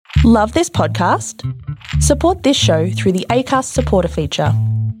Love this podcast? Support this show through the Acast supporter feature.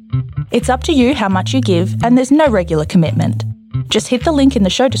 It's up to you how much you give, and there's no regular commitment. Just hit the link in the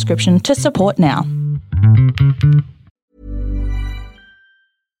show description to support now.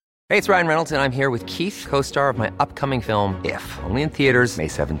 Hey, it's Ryan Reynolds, and I'm here with Keith, co-star of my upcoming film, If, only in theaters May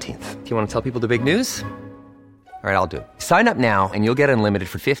 17th. Do you want to tell people the big news? All right, I'll do it. Sign up now and you'll get unlimited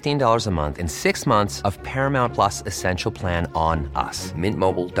for $15 a month and 6 months of Paramount Plus Essential Plan on us.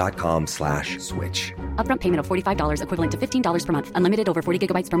 MintMobile.com/switch. Upfront payment of $45 equivalent to $15 per month. Unlimited over 40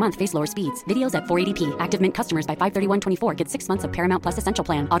 gigabytes per month. Face lower speeds. Videos at 480p. Active Mint customers by 531.24 get 6 months of Paramount Plus Essential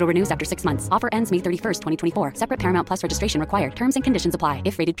Plan. Auto renews after 6 months. Offer ends May 31st, 2024. Separate Paramount Plus registration required. Terms and conditions apply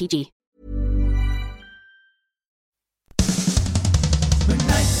if rated PG.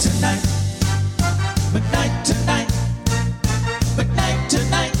 Midnight tonight. Midnight tonight. Midnight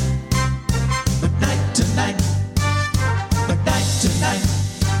tonight. Midnight tonight. Midnight tonight.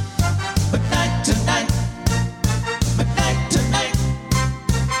 Midnight tonight. Midnight tonight.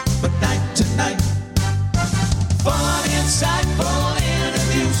 Midnight tonight. Fun, insightful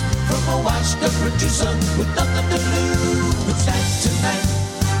interviews from a washed-up producer with nothing to lose. Midnight tonight.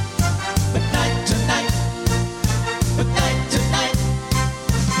 Midnight tonight. Midnight tonight.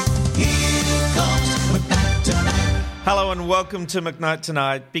 Here comes Midnight Tonight. Hello and welcome to McKnight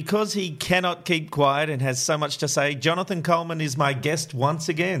Tonight. Because he cannot keep quiet and has so much to say, Jonathan Coleman is my guest once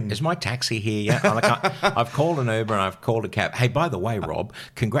again. Is my taxi here yet? I've called an Uber and I've called a cab. Hey, by the way, Rob,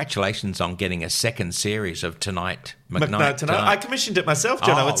 congratulations on getting a second series of Tonight. McKnight Tonight. I commissioned it myself,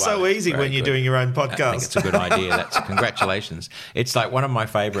 Jono. It's so easy when you're doing your own podcast. I think it's a good idea. Congratulations. It's like one of my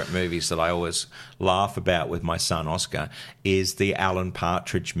favourite movies that I always laugh about with my son Oscar is the Alan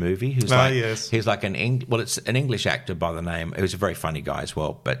Partridge movie. He's like an it's an English actor by the name. He was a very funny guy as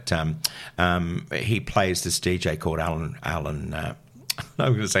well, but he plays this DJ called Alan. I'm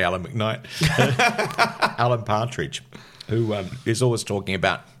going to say Alan McKnight. Alan Partridge, who is always talking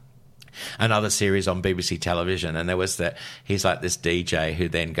about another series on BBC television, and he's like this DJ who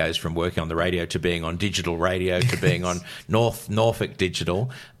then goes from working on the radio to being on digital radio to being on Norfolk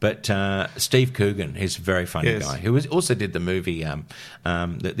Digital. But Steve Coogan, he's a very funny guy who also did the movie,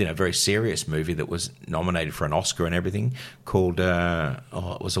 very serious movie that was nominated for an Oscar and everything called it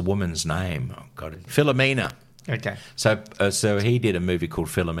was a woman's name. Oh God, Philomena. Okay. So he did a movie called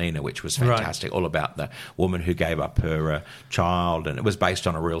Philomena, which was fantastic, all about the woman who gave up her child, and it was based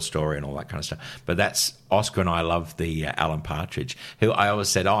on a real story and all that kind of stuff. But that's Oscar and I love the Alan Partridge, who I always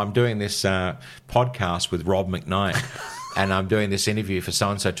said, I'm doing this podcast with Rob McKnight. And I'm doing this interview for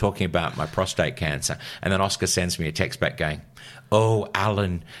so-and-so talking about my prostate cancer. And then Oscar sends me a text back going, "Oh,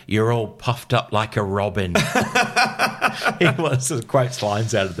 Alan, you're all puffed up like a robin." He quotes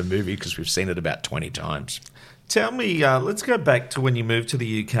lines out of the movie because we've seen it about 20 times. Tell me, let's go back to when you moved to the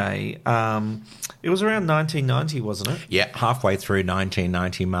UK. It was around 1990, wasn't it? Yeah, halfway through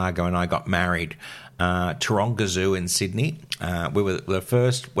 1990, Margot and I got married. Taronga Zoo in Sydney. We were the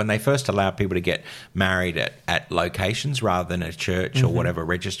first, when they first allowed people to get married at locations rather than a church or whatever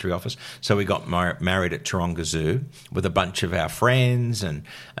registry office. So we got married at Taronga Zoo with a bunch of our friends and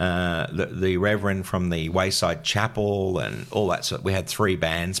the Reverend from the Wayside Chapel and all that. So we had 3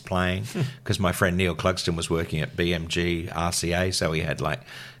 bands playing because my friend Neil Clugston was working at BMG RCA, so we had like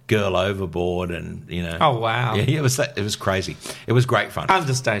Girl Overboard and, Oh, wow. Yeah, it was crazy. It was great fun.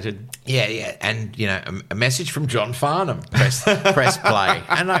 Understated. Yeah. And, a message from John Farnham. Press play.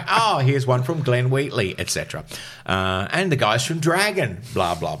 And here's one from Glenn Wheatley, etc. And the guys from Dragon,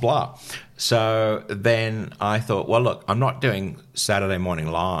 blah, blah, blah. So then I thought, well, look, I'm not doing Saturday Morning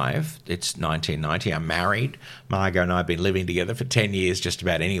Live. It's 1990. I'm married. Margot and I have been living together for 10 years just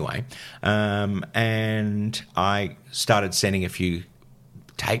about anyway. And I started sending a few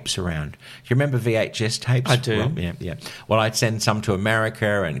tapes around. Do you remember VHS tapes? I do. Rob? Yeah. Well, I'd send some to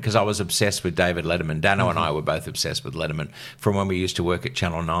America, and because I was obsessed with David Letterman. Dano and I were both obsessed with Letterman from when we used to work at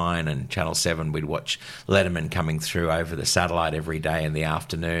Channel 9 and Channel 7. We'd watch Letterman coming through over the satellite every day in the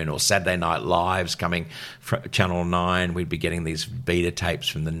afternoon, or Saturday Night Lives coming from Channel 9. We'd be getting these beta tapes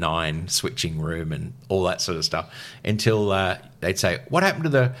from the 9 switching room and all that sort of stuff until they'd say, "What happened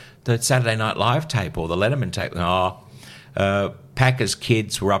to the Saturday Night Live tape or the Letterman tape?" Packers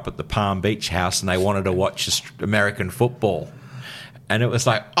kids were up at the Palm Beach house and they wanted to watch American football. And it was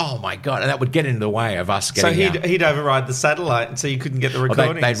like, oh, my God. And that would get in the way of us getting So he'd override the satellite and so you couldn't get the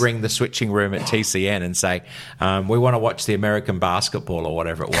recordings. They'd ring the switching room at TCN and say, we want to watch the American basketball or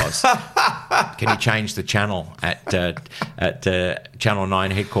whatever it was. Can you change the channel at Channel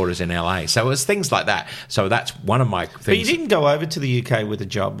 9 headquarters in LA? So it was things like that. So that's one of my things. But you didn't go over to the UK with a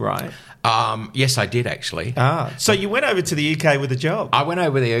job, right? Yes, I did actually. So you went over to the UK with a job? I went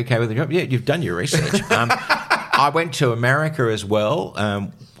over to the UK with a job. Yeah, you've done your research. I went to America as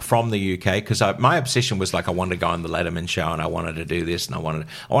well from the UK because my obsession was like I wanted to go on the Letterman show and I wanted to do this and I wanted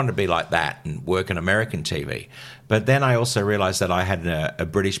to be like that and work in American TV. But then I also realised that I had a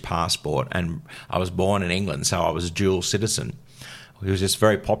British passport and I was born in England, so I was a dual citizen. It was just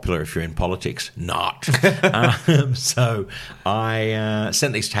very popular if you're in politics. Not. So I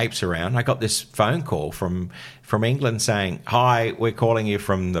sent these tapes around. I got this phone call from England saying, "Hi, we're calling you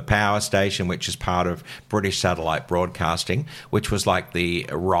from the Power Station, which is part of British Satellite Broadcasting, which was like the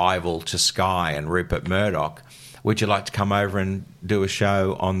rival to Sky and Rupert Murdoch. Would you like to come over and do a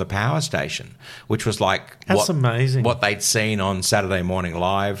show on the Power Station?" Which was like amazing. What they'd seen on Saturday Morning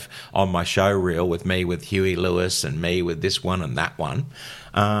Live on my show reel with me with Huey Lewis and me with this one and that one.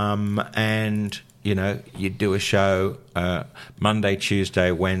 And, you know, you'd do a show Monday,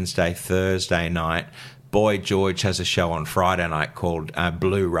 Tuesday, Wednesday, Thursday night. Boy George has a show on Friday night called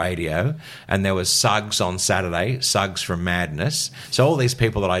Blue Radio, and there was Suggs on Saturday, Suggs from Madness. So all these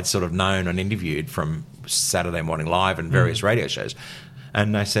people that I'd sort of known and interviewed from Saturday Morning Live and various radio shows.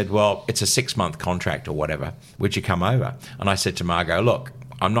 And they said, well, it's a 6-month contract or whatever. Would you come over? And I said to Margot, look,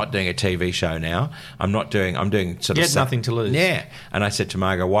 I'm not doing a TV show now. I'm doing sort of... You had nothing to lose. Yeah. And I said to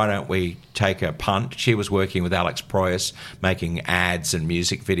Margot, why don't we take a punt? She was working with Alex Proyas, making ads and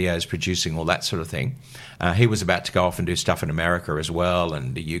music videos, producing all that sort of thing. He was about to go off and do stuff in America as well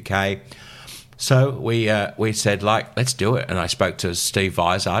and the UK. So we said, like, let's do it. And I spoke to Steve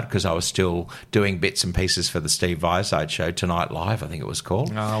Vizard because I was still doing bits and pieces for the Steve Vizard show, Tonight Live, I think it was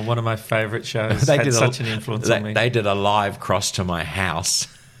called. Oh, one of my favourite shows. They had such an influence on me. They did a live cross to my house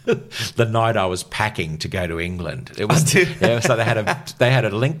the night I was packing to go to England. It was, yeah, so they had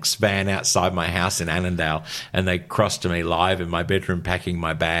a Lynx van outside my house in Annandale, and they crossed to me live in my bedroom packing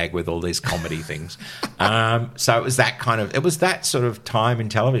my bag with all these comedy things. So it was that sort of time in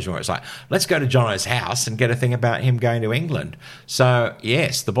television where it's like, let's go to Jono's house and get a thing about him going to England. So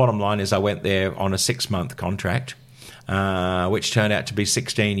yes, the bottom line is I went there on a 6-month contract, which turned out to be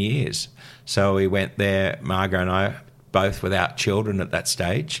 16 years. So we went there, Margot and I, both without children at that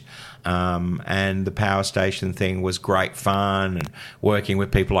stage. And the Power Station thing was great fun, and working with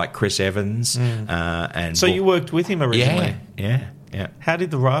people like Chris Evans. And so you worked with him originally? Yeah. How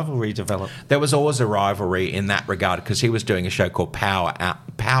did the rivalry develop? There was always a rivalry in that regard because he was doing a show called Power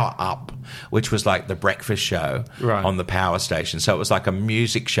Up, which was like the breakfast show on the Power Station. So it was like a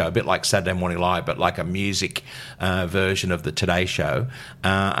music show, a bit like Saturday Morning Live, but like a music version of the Today Show.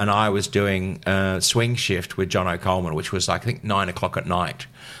 And I was doing Swing Shift with Jono Coleman, which was like, I think 9 o'clock at night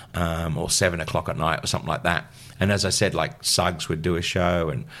or 7 o'clock at night or something like that. And as I said, like Suggs would do a show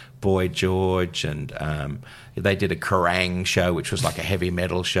and Boy George, and they did a Kerrang show, which was like a heavy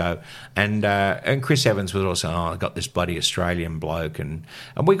metal show. And Chris Evans was also, I got this bloody Australian bloke. And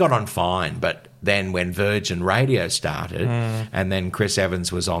we got on fine. But then when Virgin Radio started, and then Chris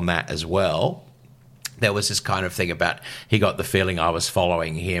Evans was on that as well, there was this kind of thing about he got the feeling I was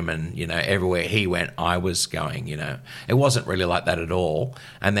following him, and, you know, everywhere he went, I was going, you know. It wasn't really like that at all.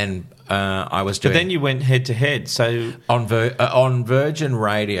 And then I was doing... But then you went head-to-head, so... On Virgin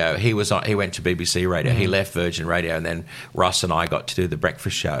Radio, he went to BBC Radio. He left Virgin Radio, and then Russ and I got to do the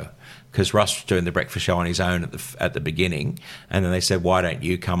breakfast show, because Russ was doing the breakfast show on his own at the beginning, and then they said, why don't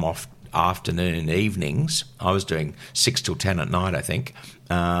you come off afternoon and evenings? I was doing 6 till 10 at night, I think,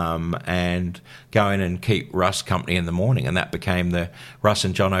 and go in and keep Russ company in the morning, and that became the Russ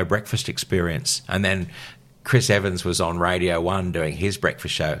and Jono breakfast experience. And then Chris Evans was on Radio 1 doing his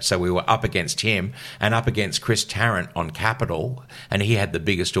breakfast show, so we were up against him and up against Chris Tarrant on Capital, and he had the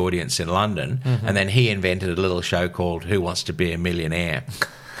biggest audience in London. And then he invented a little show called Who Wants to Be a Millionaire?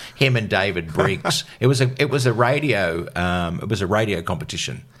 Him and David Briggs. It was a radio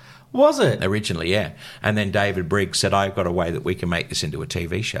competition. Was it? Originally, yeah. And then David Briggs said, I've got a way that we can make this into a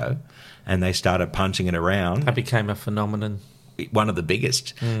TV show. And they started punching it around. That became a phenomenon. One of the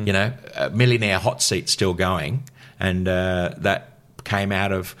biggest, you know, Millionaire Hot Seat still going. And that came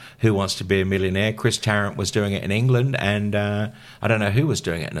out of Who Wants to Be a Millionaire. Chris Tarrant was doing it in England, and I don't know who was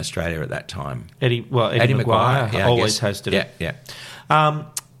doing it in Australia at that time. Eddie Maguire always hosted it. Yeah.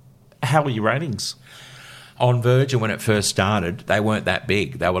 How were your ratings? On Virgin, when it first started, they weren't that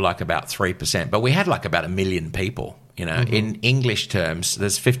big. They were like about 3%. But we had like about 1 million people, you know. In English terms,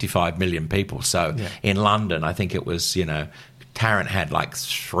 there's 55 million people. So in London, I think it was, you know, Tarrant had like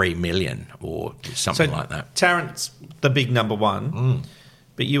 3 million or something like that. Tarrant's the big number one.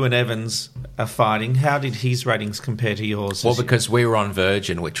 But you and Evans are fighting. How did his ratings compare to yours? Well, because we were on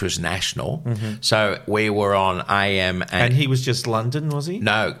Virgin, which was national. So we were on AM. And he was just London, was he?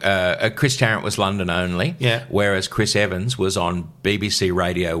 No, Chris Tarrant was London only. Yeah. Whereas Chris Evans was on BBC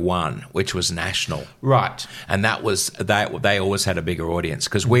Radio 1, which was national. Right. And that was they always had a bigger audience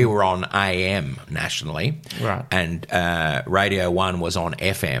because we were on AM nationally. Right. And Radio 1 was on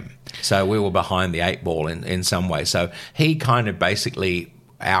FM. So we were behind the eight ball in some way. So he kind of basically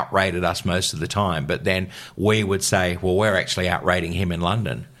outrated us most of the time. But then we would say, well, we're actually outrating him in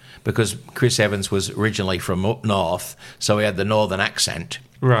London because Chris Evans was originally from up north, so he had the northern accent.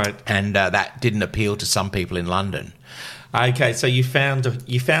 Right. And that didn't appeal to some people in London. Okay, so you found your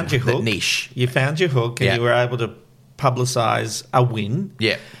hook. The niche. You found your hook and you were able to publicise a win.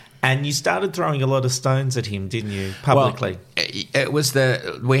 Yeah. And you started throwing a lot of stones at him, didn't you, publicly? Well, it was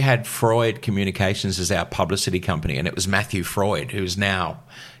we had Freud Communications as our publicity company, and it was Matthew Freud, who's now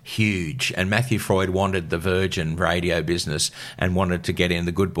huge. And Matthew Freud wanted the Virgin radio business and wanted to get in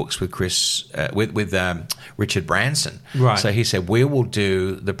the good books with Richard Branson. Right. So he said, we will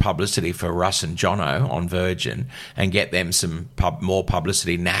do the publicity for Russ and Jono on Virgin and get them some more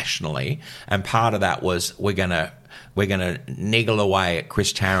publicity nationally. And part of that was we're going to niggle away at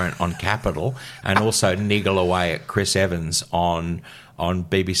Chris Tarrant on Capital and also niggle away at Chris Evans on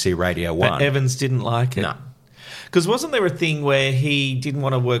BBC Radio 1. But Evans didn't like it. No. Because wasn't there a thing where he didn't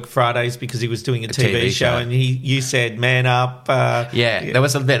want to work Fridays because he was doing a TV show and you said, man up? There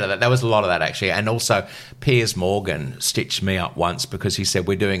was a bit of that. There was a lot of that, actually. And also, Piers Morgan stitched me up once because he said,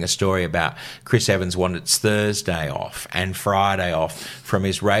 we're doing a story about Chris Evans wanted Thursday off and Friday off from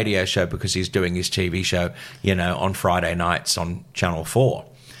his radio show because he's doing his TV show, on Friday nights on Channel 4.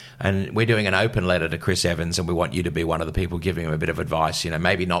 And we're doing an open letter to Chris Evans and we want you to be one of the people giving him a bit of advice,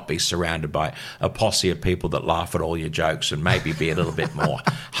 maybe not be surrounded by a posse of people that laugh at all your jokes and maybe be a little bit more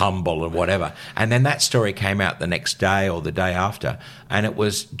humble and whatever. And then that story came out the next day or the day after and it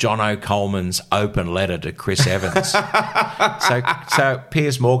was Jono Coleman's open letter to Chris Evans. So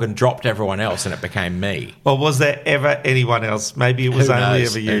Piers Morgan dropped everyone else and it became me. Well, was there ever anyone else? Maybe it was only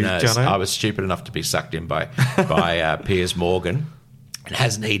ever you, Jono. I was stupid enough to be sucked in by Piers Morgan. And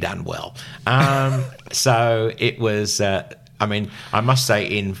hasn't he done well? So it was. I must say,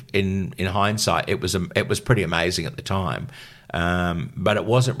 in hindsight, it was pretty amazing at the time. But it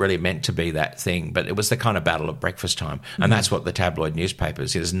wasn't really meant to be that thing. But it was the kind of battle at breakfast time, and that's what the tabloid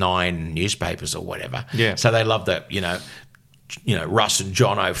newspapers. There's 9 newspapers or whatever. Yeah. So they love that. Russ and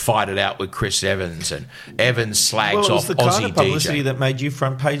Jono fight it out with Chris Evans, and Evans slags off Aussie DJ. Well, it was the kind of publicity that made you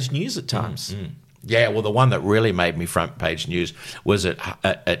front page news at times. Mm-hmm. Yeah, well, the one that really made me front page news was at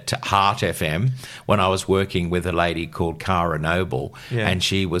Heart FM when I was working with a lady called Cara Noble, and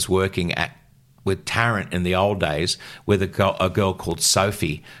she was working with Tarrant in the old days with a girl called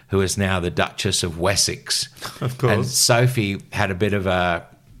Sophie, who is now the Duchess of Wessex. Of course. And Sophie had a bit of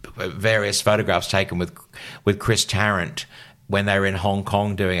various photographs taken with Chris Tarrant when they were in Hong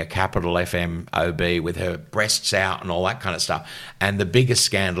Kong doing a Capital FM OB with her breasts out and all that kind of stuff. And the biggest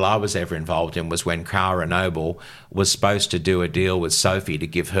scandal I was ever involved in was when Cara Noble was supposed to do a deal with Sophie to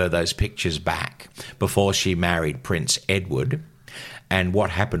give her those pictures back before she married Prince Edward. And what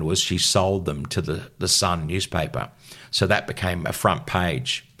happened was she sold them to the Sun newspaper. So that became a front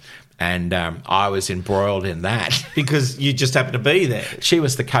page. And I was embroiled in that. Because you just happened to be there. She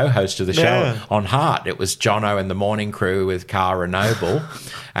was the co-host of the show on Heart. It was Jono and the Morning Crew with Cara Noble.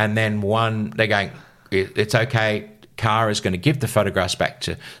 And then they're going, it's okay, Cara's going to give the photographs back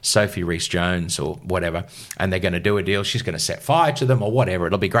to Sophie Rhys-Jones or whatever, and they're going to do a deal. She's going to set fire to them or whatever.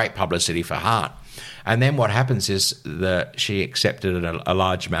 It'll be great publicity for Heart. And then what happens is she accepted a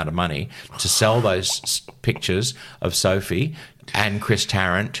large amount of money to sell those pictures of Sophie and Chris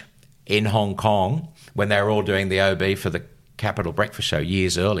Tarrant in Hong Kong when they were all doing the OB for the Capital Breakfast Show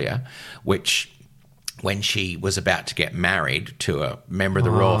years earlier, which when she was about to get married to a member of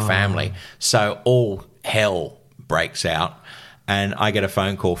the royal family. So all hell breaks out and I get a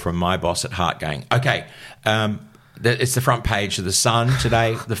phone call from my boss at Heart going, okay, it's the front page of the Sun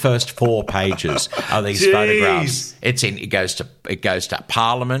today. The first 4 pages are these photographs. It goes to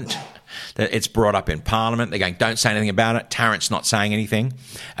Parliament. It's brought up in Parliament. They're going, don't say anything about it. Tarrant's not saying anything.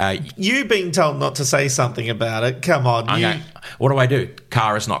 You being told not to say something about it. Come on. What do I do?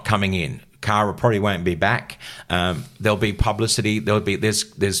 Cara's not coming in. Cara probably won't be back. There'll be publicity.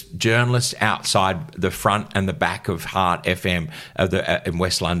 There's journalists outside the front and the back of Heart FM in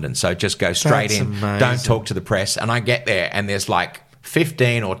West London. So just go straight in. Amazing. Don't talk to the press. And I get there and there's like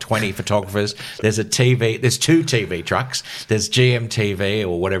 15 or 20 photographers. There's a TV. There's 2 TV trucks. There's GMTV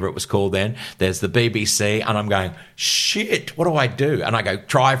or whatever it was called then. There's the BBC. And I'm going, shit, what do I do? And I go,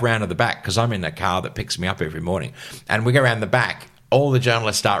 drive round to the back because I'm in a car that picks me up every morning. And we go around the back. All the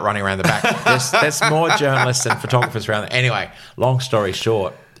journalists start running around the back. There's more journalists than photographers around there. Anyway, long story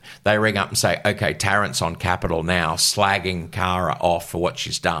short, they ring up and say, okay, Tarrant's on Capital now, slagging Cara off for what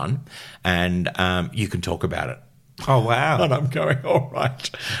she's done, and you can talk about it. Oh, wow. And I'm going, all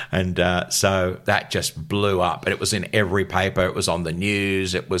right. And so that just blew up. And it was in every paper. It was on the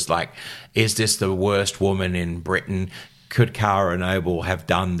news. It was like, is this the worst woman in Britain? Could Cara Noble have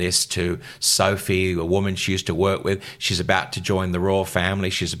done this to Sophie, a woman she used to work with? She's about to join the royal family.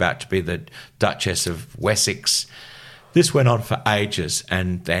 She's about to be the Duchess of Wessex. This went on for ages,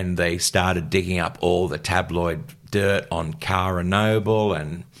 and then they started digging up all the tabloid dirt on Cara Noble.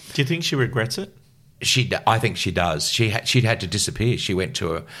 And do you think she regrets it? I think she does. She'd had to disappear. She went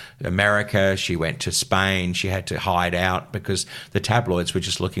to America. She went to Spain. She had to hide out because the tabloids were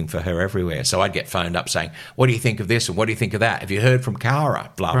just looking for her everywhere. So I'd get phoned up saying, what do you think of this and what do you think of that? Have you heard from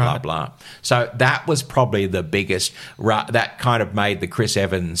Cara? Blah, blah, blah. So that was probably the biggest. That kind of made the Chris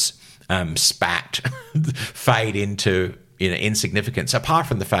Evans spat fade into insignificance, apart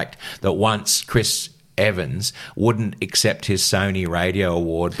from the fact that once Chris Evans wouldn't accept his Sony Radio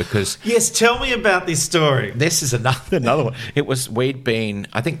Award because... Yes, tell me about this story. This is another one.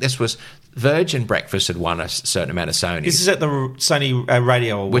 I think this was Virgin Breakfast had won a certain amount of Sonys. This is at the Sony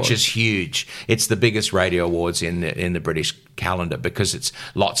Radio Awards. Which is huge. It's the biggest radio awards in the British calendar because it's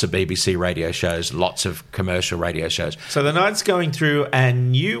lots of BBC radio shows, lots of commercial radio shows. So the night's going through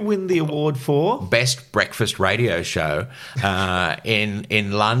and you win the award for? Best breakfast radio show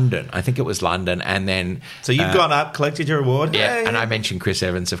in London. I think it was London. And then... So you've gone up, collected your award. Yeah, hey. And I mentioned Chris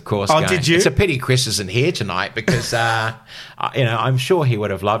Evans, of course. Oh, did you? It's a pity Chris isn't here tonight because, I'm sure he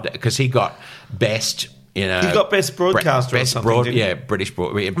would have loved it because he got best... he got best broadcaster or something. British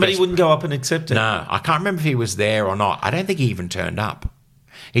broadcaster. But he wouldn't go up and accept it. No, I can't remember if he was there or not. I don't think he even turned up.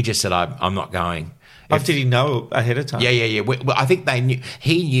 He just said, I'm not going. Did he know ahead of time? Yeah. Well, I think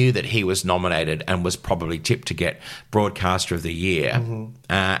he knew that he was nominated and was probably tipped to get Broadcaster of the Year. Mm-hmm.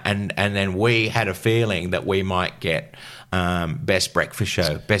 And then we had a feeling that we might get Best Breakfast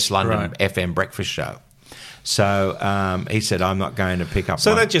Show, Best London FM Breakfast Show. So he said, I'm not going to pick up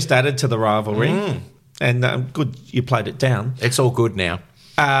So that just added to the rivalry. Mm. And good, you played it down. It's all good now.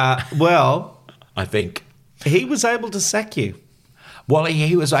 Well, I think he was able to sack you. Well,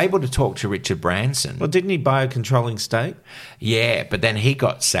 he was able to talk to Richard Branson. Well, didn't he buy a controlling stake? Yeah, but then he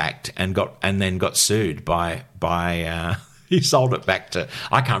got sacked and then got sued by he sold it back to,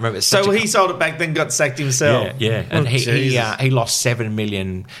 I can't remember. So he sold it back, then got sacked himself. Yeah. And he lost $7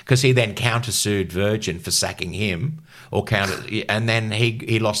 million because he then countersued Virgin for sacking him, and then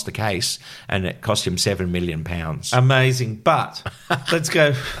he lost the case, and it cost him £7 million. Amazing, but let's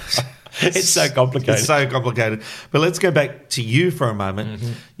go. It's so complicated. It's so complicated. But let's go back to you for a moment.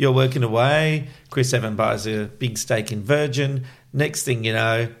 Mm-hmm. You're working away. Chris Evans buys a big stake in Virgin. Next thing you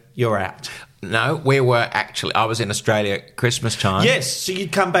know, you're out. No, I was in Australia at Christmas time. Yes, so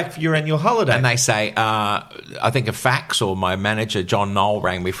you'd come back for your annual holiday. And they say, I think a fax or my manager, John Knoll,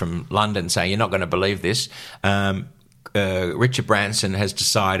 rang me from London saying, you're not going to believe this. Richard Branson has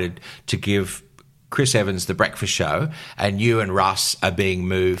decided to give Chris Evans the breakfast show and you and Russ are being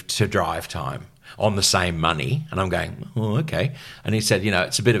moved to drive time on the same money. And I'm going, oh, okay. And he said,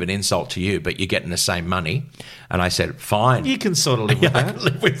 it's a bit of an insult to you, but you're getting the same money. And I said, fine. You can sort of live with that. I can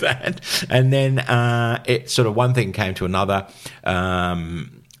live with that. And then it sort of one thing came to another.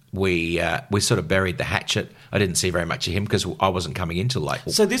 We sort of buried the hatchet. I didn't see very much of him because I wasn't coming in till late.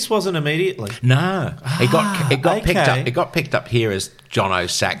 So this wasn't immediately? No. It got picked up. It got picked up here as John O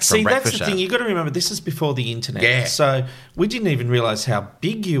sacked from Breakfast Show. See, that's the thing. You've got to remember, this is before the internet. Yeah. So we didn't even realise how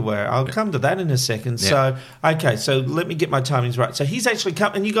big you were. I'll come to that in a second. Yeah. So let me get my timings right. So he's actually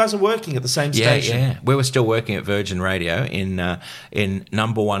come, and you guys are working at the same station. Yeah. We were still working at Virgin Radio in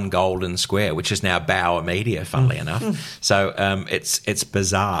number 1 Golden Square, which is now Bauer Media, funnily enough. So it's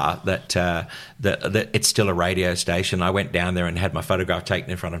bizarre that it's still a radio station. I went down there and had my photograph taken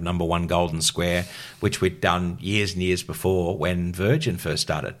in front of number 1 Golden Square, which we'd done years and years before when Virgin first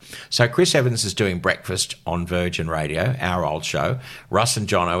started. So Chris Evans is doing breakfast on Virgin Radio, our old show. Russ and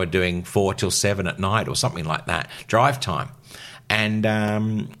Jono are doing 4 till 7 at night or something like that, drive time. And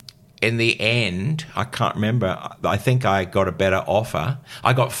in the end, I can't remember, I think I got a better offer.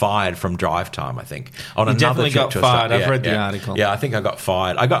 I got fired from drive time, I think. You definitely got fired. I've read the article. Yeah, I think I got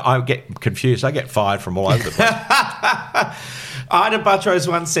fired. I get confused. I get fired from all over the place. Ida Buttrose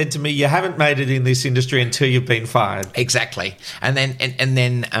once said to me, "You haven't made it in this industry until you've been fired." Exactly. And then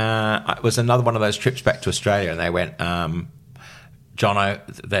it was another one of those trips back to Australia, and they went, Jono,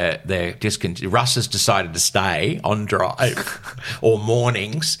 they're discontinued. Russ has decided to stay on drive or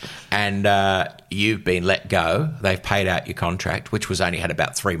mornings, and you've been let go. They've paid out your contract, which was only had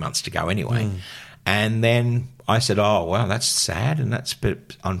about 3 months to go anyway. And then I said, oh, well, that's sad and that's a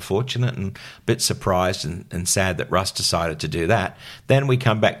bit unfortunate and a bit surprised and sad that Russ decided to do that. Then we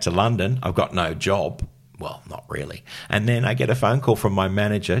come back to London. I've got no job. Well, not really. And then I get a phone call from my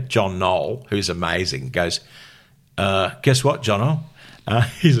manager, John Knoll, who's amazing. Goes, guess what, Jono?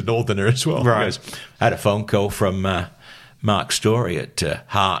 He's a northerner as well. Right. He goes, I had a phone call from Mark Story at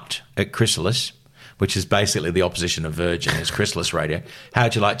Heart at Chrysalis, which is basically the opposition of Virgin, is Chrysalis Radio.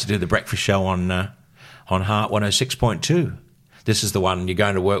 How'd you like to do the breakfast show on Heart 106.2? This is the one you're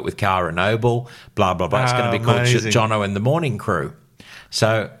going to work with Cara Noble, blah, blah, blah. It's going to be called Jono and the Morning Crew.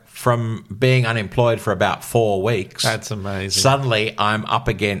 So from being unemployed for about 4 weeks... That's amazing. Suddenly I'm up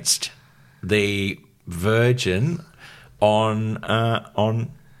against the Virgin on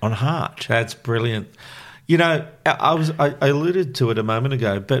Heart. That's brilliant. You know, I alluded to it a moment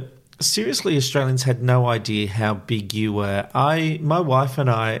ago, but seriously, Australians had no idea how big you were. My wife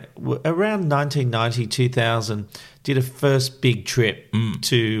and I, around 1990, 2000, did a first big trip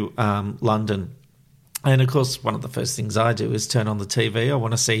to London. And, of course, one of the first things I do is turn on the TV. I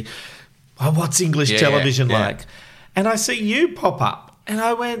want to see, what's English television like? And I see you pop up. And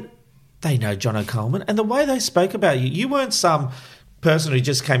I went, they know Jono Coleman. And the way they spoke about you, you weren't some person who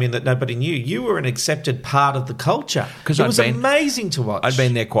just came in that nobody knew. You were an accepted part of the culture. It was amazing to watch. I'd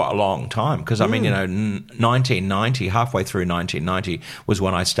been there quite a long time because, I mean, 1990, halfway through 1990 was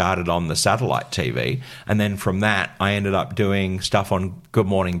when I started on the satellite TV. And then from that, I ended up doing stuff on Good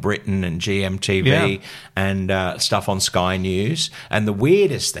Morning Britain and GMTV and stuff on Sky News. And the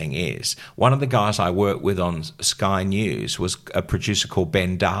weirdest thing is, one of the guys I worked with on Sky News was a producer called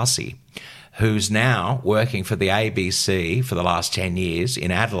Ben Darcy, who's now working for the ABC for the last 10 years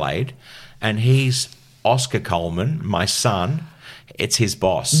in Adelaide, and he's Oscar Coleman, my son. It's his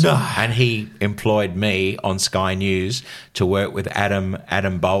boss. No. And he employed me on Sky News to work with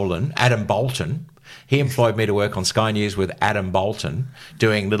Adam Bolton. He employed me to work on Sky News with Adam Bolton,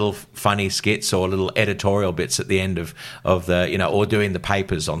 doing little funny skits or little editorial bits at the end of the, or doing the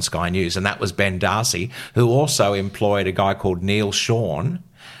papers on Sky News. And that was Ben Darcy, who also employed a guy called Neil Sean,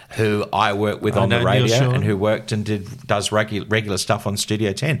 who I work with on the radio and who worked and does regular stuff on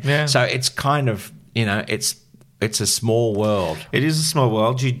Studio 10. Yeah. So it's kind of, it's a small world. It is a small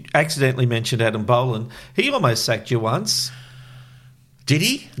world. You accidentally mentioned Adam Boland. He almost sacked you once. Did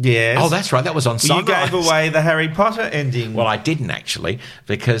he? Yes. Oh, that's right. That was on Sunrise. You gave away the Harry Potter ending. Well, I didn't actually,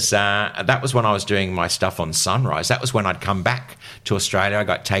 because that was when I was doing my stuff on Sunrise. That was when I'd come back to Australia. I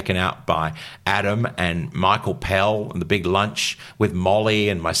got taken out by Adam and Michael Pell and the big lunch with Molly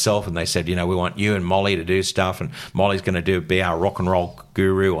and myself, and they said, we want you and Molly to do stuff, and Molly's going to be our rock and roll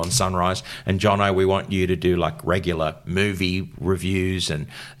guru on Sunrise, and Jono, we want you to do like regular movie reviews and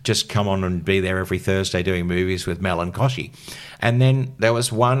just come on and be there every Thursday doing movies with Mel and Koshy. And then there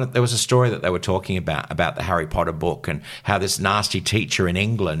was a story that they were talking about the Harry Potter book and how this nasty teacher in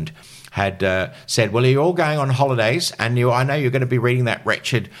England had said, well, you're all going on holidays and I know you're going to be reading that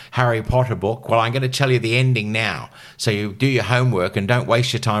wretched Harry Potter book. Well, I'm going to tell you the ending now. So you do your homework and don't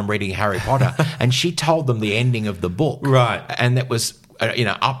waste your time reading Harry Potter. And she told them the ending of the book. Right. And it was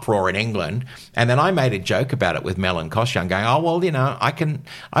uproar in England. And then I made a joke about it with Mel and Koshy. I'm going,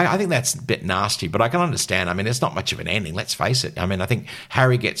 I think that's a bit nasty, but I can understand. I mean, there's not much of an ending, let's face it. I mean, I think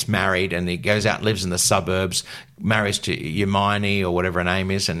Harry gets married and he goes out and lives in the suburbs, marries to Hermione or whatever her name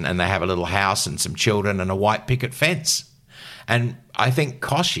is, and they have a little house and some children and a white picket fence. And I think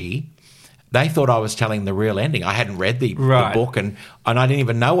Koshy, they thought I was telling the real ending. I hadn't read the book and I didn't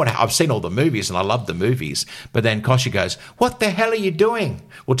even know I've seen all the movies and I love the movies. But then Koshy goes, what the hell are you doing?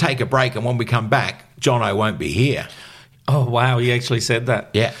 We'll take a break and when we come back, Jono won't be here. Oh, wow. He actually said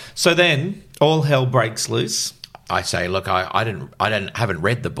that. Yeah. So then all hell breaks loose. I say, look, I haven't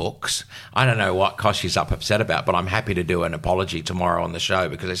read the books. I don't know what Koshy's upset about, but I'm happy to do an apology tomorrow on the show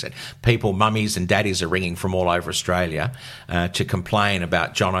because they said mummies and daddies are ringing from all over Australia to complain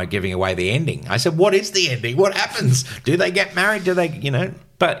about Jono giving away the ending. I said, what is the ending? What happens? Do they get married? Do they,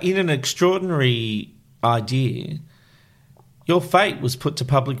 But in an extraordinary idea, your fate was put to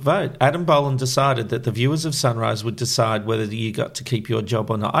public vote. Adam Boland decided that the viewers of Sunrise would decide whether you got to keep your job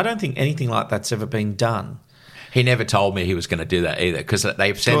or not. I don't think anything like that's ever been done. He never told me he was going to do that either, because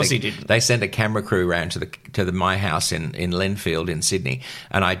they send a camera crew around to my house in Linfield in Sydney,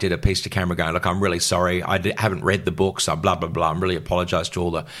 and I did a piece to camera going, look, I'm really sorry, haven't read the books, blah blah blah. I'm really apologise to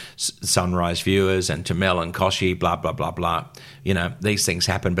all the Sunrise viewers and to Mel and Koshy, blah blah blah blah. You know, these things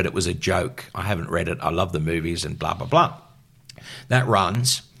happen, but it was a joke. I haven't read it. I love the movies and blah blah blah. That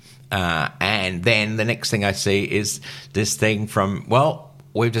runs, and then the next thing I see is this thing from, well,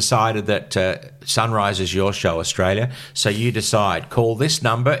 we've decided that Sunrise is your show, Australia, so you decide. Call this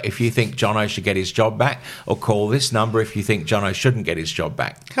number if you think Jono should get his job back, or call this number if you think Jono shouldn't get his job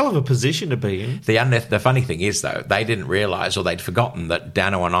back. Hell of a position to be in. The funny thing is, though, they didn't realise, or they'd forgotten, that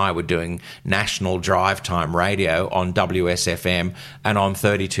Dano and I were doing national drive time radio on WSFM and on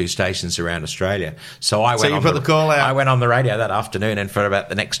 32 stations around Australia. So I went put the call out. I went on the radio that afternoon, and for about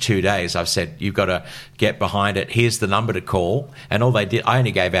the next 2 days I've said, you've got to get behind it. Here's the number to call. And all they did, I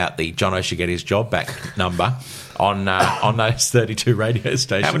only gave out the Jono should get his job back number on those 32 radio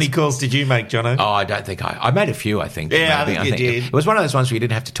stations. How many calls did you make, Jono? Oh, I don't think I made a few, I think. Yeah, maybe. I think you did. It was one of those ones where you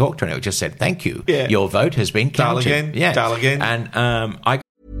didn't have to talk to anyone. It just said, thank you. Yeah. Your vote has been counted. Dial again. And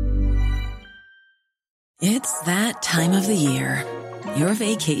It's that time of the year. Your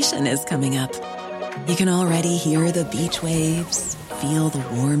vacation is coming up. You can already hear the beach waves, feel the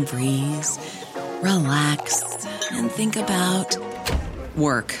warm breeze, relax, and think about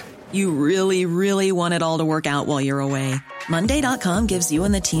work. You really, really want it all to work out while you're away. Monday.com gives you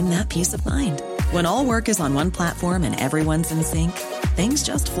and the team that peace of mind. When all work is on one platform and everyone's in sync, things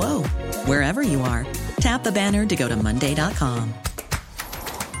just flow. Wherever you are, tap the banner to go to Monday.com.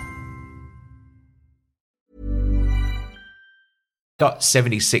 Got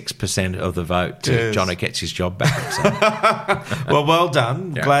 76% of the vote to Jono gets his job back. So. Well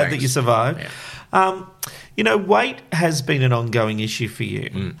done. Yeah, Glad thanks. that you survived. Yeah. You know, weight has been an ongoing issue for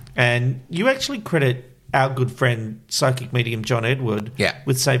you. And you actually credit our good friend, psychic medium John Edward,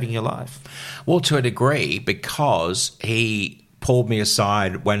 with saving your life. Well, to a degree, because he pulled me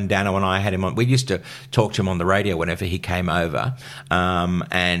aside when Dano and I had him on. We used to talk to him on the radio whenever he came over.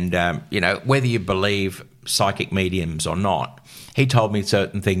 You know, whether you believe psychic mediums or not, he told me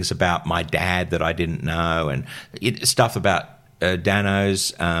certain things about my dad that I didn't know, and stuff about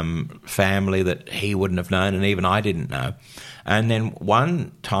Dano's family that he wouldn't have known, and even I didn't know. And then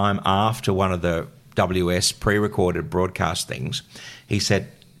one time after one of the WS pre-recorded broadcast things, he said,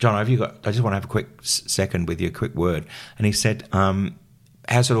 John, I just want to have a quick second with you, a quick word. And he said,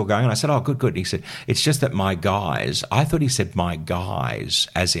 how's it all going? And I said, oh, good. And he said, it's just that my guys, I thought he said my guys,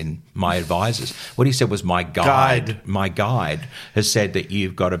 as in my advisors. What he said was my guide. My guide has said that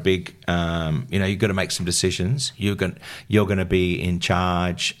you've got a big, you've got to make some decisions. You're going to be in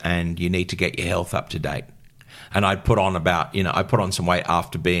charge, and you need to get your health up to date. And I put on some weight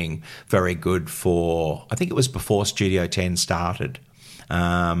after being very good for, I think it was before Studio 10 started.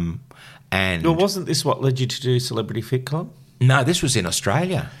 And well, wasn't this what led you to do Celebrity Fit Club? No, this was in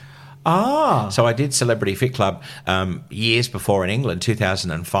Australia. So I did Celebrity Fit Club years before in England,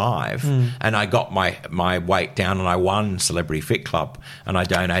 2005, and I got my weight down, and I won Celebrity Fit Club, and I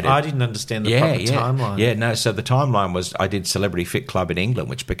donated. I didn't understand the proper timeline. Yeah, no, so the timeline was I did Celebrity Fit Club in England,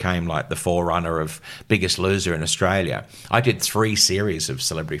 which became like the forerunner of Biggest Loser in Australia. I did 3 series of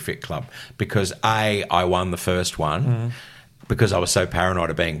Celebrity Fit Club because I won the first one. Because I was so paranoid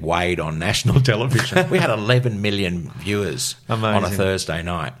of being weighed on national television. We had 11 million viewers on a Thursday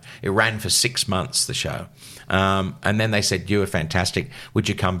night. It ran for 6 months, the show. And then they said, you were fantastic. Would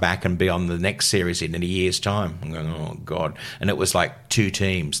you come back and be on the next series in a year's time? I'm going, oh, God. And it was like 2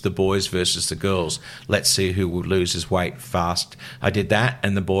 teams, the boys versus the girls. Let's see who would lose his weight fast. I did that,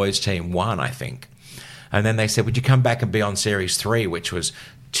 and the boys team won, I think. And then they said, would you come back and be on series 3, which was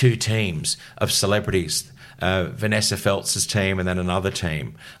 2 teams of celebrities, Vanessa Feltz's team and then another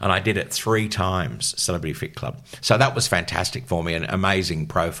team. And I did it 3 times, Celebrity Fit Club. So that was fantastic for me, an amazing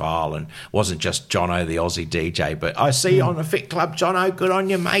profile, and wasn't just Jono, the Aussie DJ, but I see you on the Fit Club, Jono, good on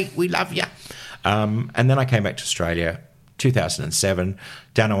you, mate, we love you. And then I came back to Australia, 2007.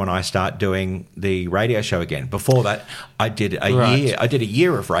 Dano and I start doing the radio show again. Before that, I did a year. I did a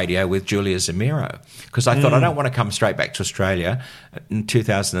year of radio with Julia Zamiro because I thought I don't want to come straight back to Australia in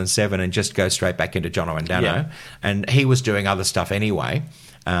 2007 and just go straight back into Jono and Dano. Yeah. And he was doing other stuff anyway.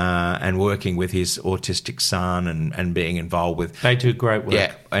 And working with his autistic son and being involved with... They do great work.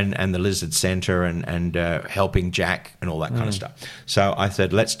 Yeah, and the Lizard Centre and helping Jack and all that kind of stuff. So I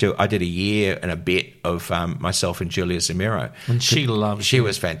said, let's do... I did a year and a bit of myself and Julia Zamiro. And she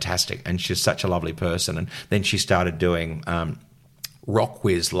was fantastic, and she's such a lovely person. And then she started doing... Rock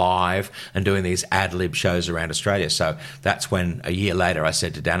Whiz Live and doing these ad-lib shows around Australia. So that's when, a year later, I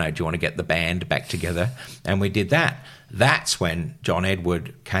said to Dano, do you want to get the band back together? And we did that. That's when John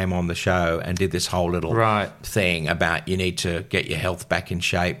Edward came on the show and did this whole little thing about you need to get your health back in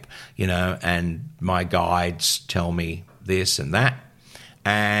shape, you know, and my guides tell me this and that.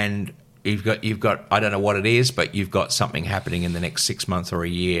 And you've got I don't know what it is, but you've got something happening in the next 6 months or a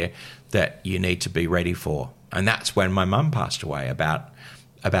year that you need to be ready for. And that's when my mum passed away about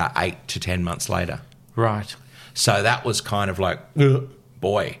 8 to 10 months later. Right. So that was kind of like,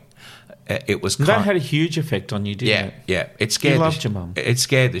 boy. It was that had a huge effect on you, didn't it? Yeah. It scared. You loved your mum. It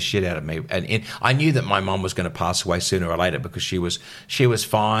scared the shit out of me, and I knew that my mum was going to pass away sooner or later because she was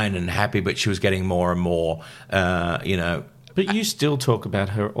fine and happy, but she was getting more and more, you know. But you still talk about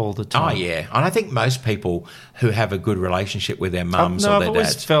her all the time. Oh, yeah. And I think most people who have a good relationship with their mums or their dads... I've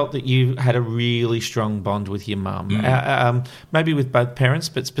always felt that you had a really strong bond with your mum. Maybe with both parents,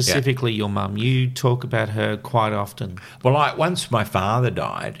 but specifically your mum. You talk about her quite often. Well, once my father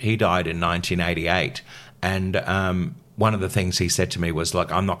died, he died in 1988, and... one of the things he said to me was,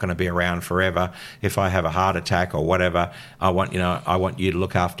 "Look, I'm not going to be around forever. If I have a heart attack or whatever, I want you to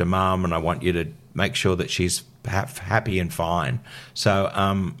look after Mum, and I want you to make sure that she's happy and fine." So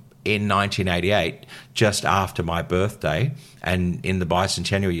in 1988, just after my birthday, and in the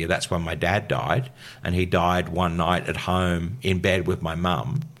bicentennial year, that's when my dad died, and he died one night at home in bed with my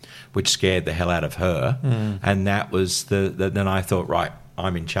mum, which scared the hell out of her. And that was then I thought, right,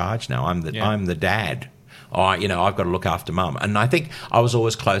 I'm in charge now. I'm the dad. I've got to look after Mum. And I think I was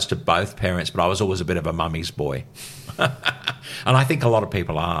always close to both parents, but I was always a bit of a mummy's boy. And I think a lot of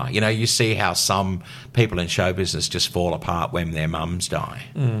people are. You know, you see how some people in show business just fall apart when their mums die.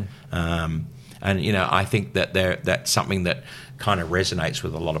 And, you know, I think that that's something that kind of resonates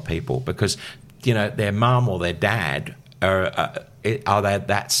with a lot of people because, you know, their mum or their dad are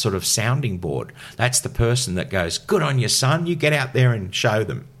that sort of sounding board. That's the person that goes, good on you, son, you get out there and show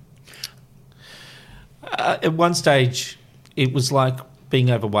them. At one stage, it was like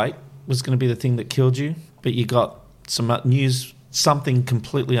being overweight was going to be the thing that killed you, but you got some news, something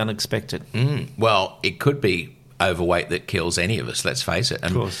completely unexpected. Well, it could be overweight that kills any of us, let's face it.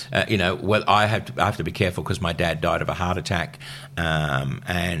 And, of course. You know, well, I have to be careful because my dad died of a heart attack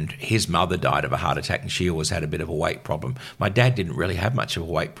and his mother died of a heart attack, and she always had a bit of a weight problem. My dad didn't really have much of a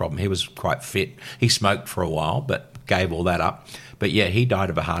weight problem. He was quite fit. He smoked for a while, but gave all that up. But yeah, he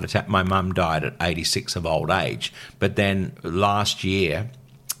died of a heart attack. My mum died at 86 of old age. But then last year,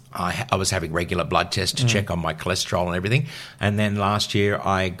 I was having regular blood tests to check on my cholesterol and everything. And then last year,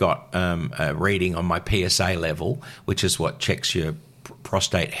 I got a reading on my PSA level, which is what checks your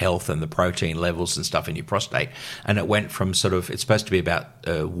prostate health and the protein levels and stuff in your prostate. And it went from it's supposed to be about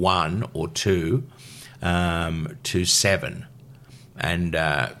 1 or 2 to 7. And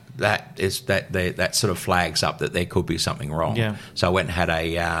that sort of flags up that there could be something wrong. Yeah. So I went and had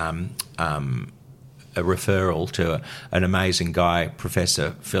a referral to an amazing guy,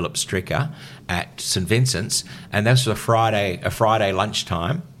 Professor Philip Stricker at St Vincent's, and this was a Friday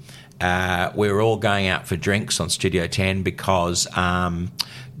lunchtime. We were all going out for drinks on Studio 10 because Damo,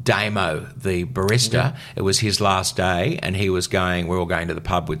 the barista, it was his last day, and we're all going to the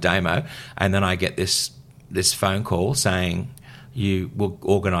pub with Damo, and then I get this phone call saying, you will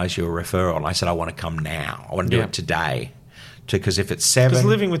organise your referral. And I said, I want to come now. I want to do it today. Because if it's 7... Because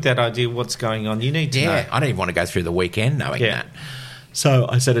living with that idea of what's going on, you need to know. Yeah, I don't even want to go through the weekend knowing that. So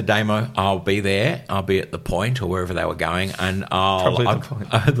I said to Damo, I'll be there. I'll be at the Point or wherever they were going. And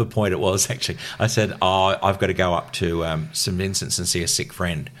the Point it was, actually. I said, I've got to go up to St Vincent's and see a sick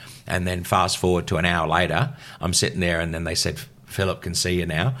friend. And then fast forward to an hour later, I'm sitting there and then they said, Philip can see you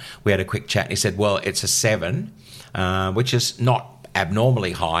now. We had a quick chat and he said, well, it's a 7... which is not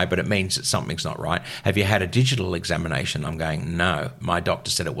abnormally high, but it means that something's not right. Have you had a digital examination? I'm going, no. My doctor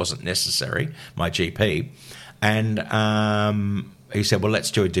said it wasn't necessary, my GP. And he said, well,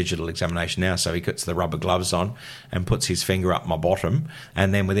 let's do a digital examination now. So he puts the rubber gloves on and puts his finger up my bottom.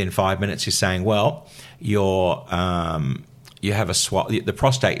 And then within 5 minutes, he's saying, well, you have a swab. The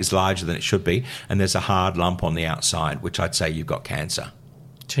prostate is larger than it should be, and there's a hard lump on the outside, which I'd say you've got cancer.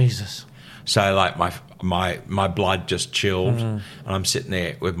 Jesus. So like my blood just chilled, and I'm sitting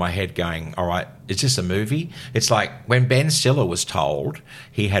there with my head going, all right, is this a movie? It's like when Ben Stiller was told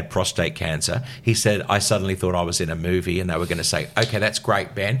he had prostate cancer, he said, I suddenly thought I was in a movie and they were going to say, okay, that's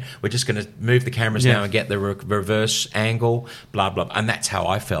great, Ben. We're just going to move the cameras now and get the reverse angle, blah, blah. And that's how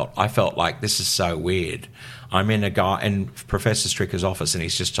I felt. I felt like this is so weird. I'm in Professor Stricker's office and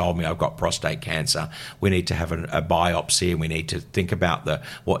he's just told me I've got prostate cancer. We need to have a biopsy and we need to think about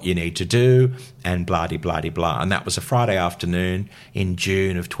what you need to do and blah, blah. And that was a Friday afternoon in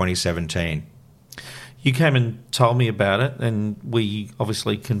June of 2017. You came and told me about it, and we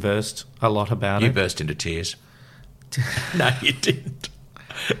obviously conversed a lot about it. You burst into tears. No, you didn't.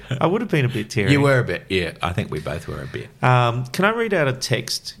 I would have been a bit teary. You were a bit, yeah. I think we both were a bit. Can I read out a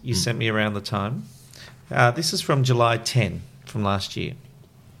text you sent me around the time? This is from July 10 from last year.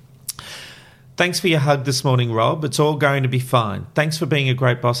 Thanks for your hug this morning, Rob. It's all going to be fine. Thanks for being a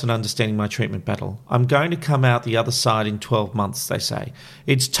great boss and understanding my treatment battle. I'm going to come out the other side in 12 months, they say.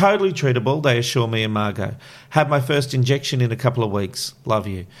 It's totally treatable, they assure me and Margot. Had my first injection in a couple of weeks. Love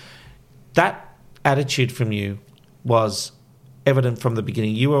you. That attitude from you was evident from the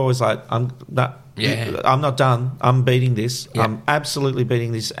beginning. You were always like, I'm not done. I'm beating this. Yeah. I'm absolutely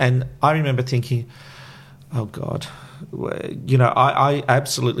beating this. And I remember thinking, oh, God. You know, I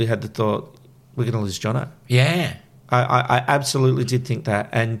absolutely had the thought, we're going to lose Jono. Yeah. I absolutely did think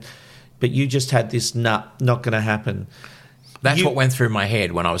that. But you just had this, not going to happen. That's what went through my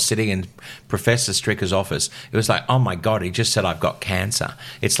head when I was sitting in Professor Stricker's office. It was like, oh, my God, he just said I've got cancer.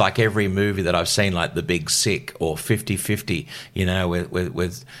 It's like every movie that I've seen, like The Big Sick or 50-50, you know,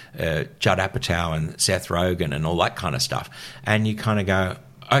 with Judd Apatow and Seth Rogen and all that kind of stuff. And you kind of go,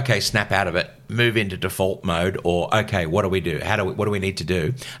 okay, snap out of it, move into default mode, or, okay, what do we do? What do we need to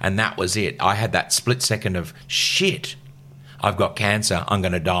do? And that was it. I had that split second of, shit, I've got cancer, I'm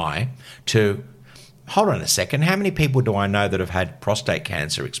going to die, to, hold on a second, how many people do I know that have had prostate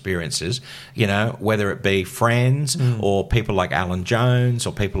cancer experiences, you know, whether it be friends or people like Alan Jones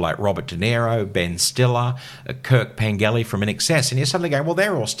or people like Robert De Niro, Ben Stiller, Kirk Pengeli from INXS, and you're suddenly going, well,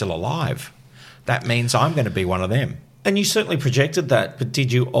 they're all still alive. That means I'm going to be one of them. And you certainly projected that, but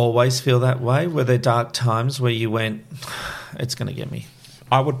did you always feel that way? Were there dark times where you went, it's going to get me?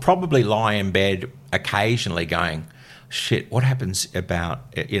 I would probably lie in bed occasionally going, shit, what happens about,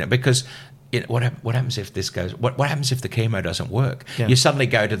 you know, because what happens if this goes, what happens if the chemo doesn't work? Yeah. You suddenly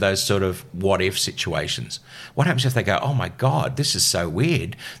go to those sort of what-if situations. What happens if they go, oh, my God, this is so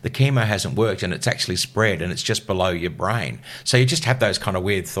weird. The chemo hasn't worked and it's actually spread and it's just below your brain. So you just have those kind of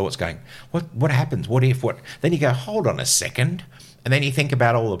weird thoughts going, what happens? What if? What? Then you go, hold on a second. And then you think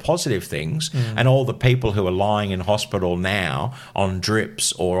about all the positive things and all the people who are lying in hospital now on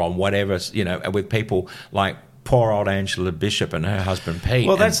drips or on whatever, you know, with people like poor old Angela Bishop and her husband Pete.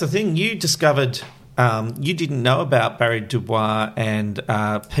 Well, that's the thing. You discovered you didn't know about Barry Dubois and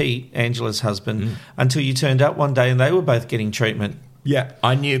Pete, Angela's husband, until you turned up one day and they were both getting treatment. Yeah.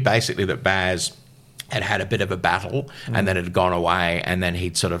 I knew basically that Baz had a bit of a battle and then it had gone away and then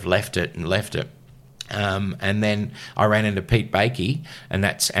he'd sort of left it. And then I ran into Pete Bakey, and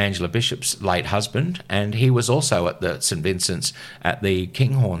that's Angela Bishop's late husband, and he was also at the St Vincent's at the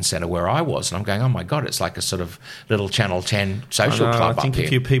Kinghorn Centre where I was, and I'm going, oh my God, it's like a sort of little Channel 10 social club I think up here. A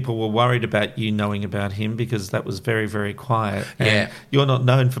few people were worried about you knowing about him because that was very, very quiet. Yeah. You're not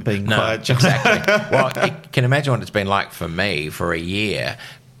known for being quiet, John. Exactly. Well, you can imagine what it's been like for me for a year,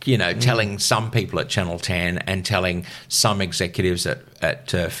 you know, telling some people at Channel 10 and telling some executives at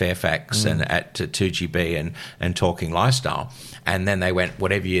Fairfax and at 2GB and Talking Lifestyle. And then they went,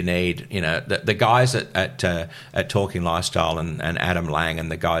 whatever you need, you know, the guys at Talking Lifestyle and Adam Lang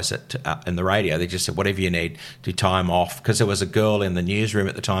and the guys in the radio, they just said, whatever you need to time off. Because there was a girl in the newsroom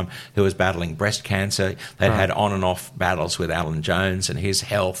at the time who was battling breast cancer. They'd had on and off battles with Alan Jones and his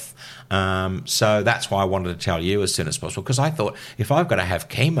health. So that's why I wanted to tell you as soon as possible, because I thought if I've got to have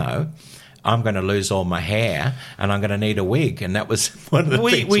chemo, I'm going to lose all my hair and I'm going to need a wig. And that was one of the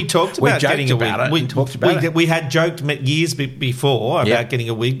things. We talked about getting a wig. We talked about it. We had joked years before about getting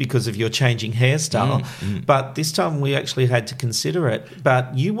a wig because of your changing hairstyle. But this time we actually had to consider it.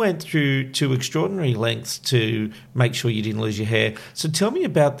 But you went through to extraordinary lengths to make sure you didn't lose your hair. So tell me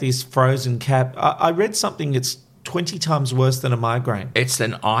about this frozen cap. I read something that's 20 times worse than a migraine. It's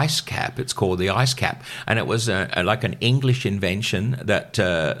an ice cap. It's called the ice cap. And it was like an English invention that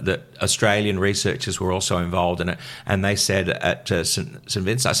Australian researchers were also involved in it. And they said at St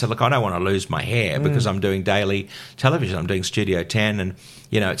Vincent, I said, look, I don't want to lose my hair because I'm doing daily television. I'm doing Studio 10 and,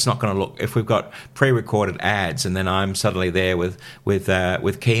 you know, it's not going to look, if we've got pre-recorded ads and then I'm suddenly there with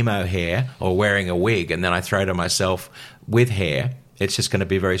chemo hair or wearing a wig and then I throw to myself with hair, it's just going to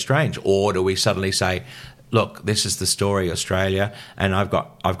be very strange. Or do we suddenly say, look, this is the story, Australia, and I've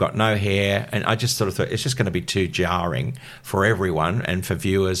got no hair, and I just sort of thought it's just going to be too jarring for everyone and for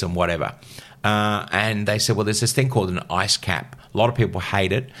viewers and whatever. And they said, well, there's this thing called an ice cap. A lot of people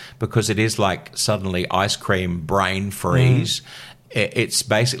hate it because it is like suddenly ice cream brain freeze. It's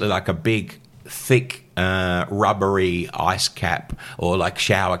basically like a big thick rubbery ice cap or like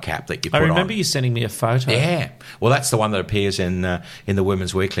shower cap that you put on. I remember you sending me a photo. Yeah. Well, that's the one that appears in the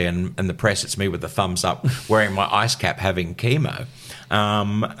Women's Weekly and the press. It's me with the thumbs up wearing my ice cap having chemo.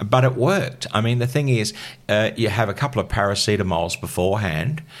 But it worked. I mean, the thing is, you have a couple of paracetamols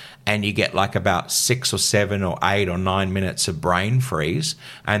beforehand and you get like about 6 or 7 or 8 or 9 minutes of brain freeze,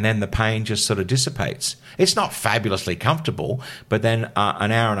 and then the pain just sort of dissipates. It's not fabulously comfortable, but then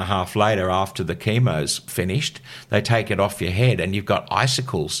an hour and a half later, after the chemo's finished, they take it off your head and you've got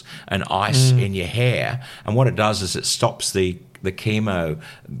icicles and ice in your hair. And what it does is it stops the chemo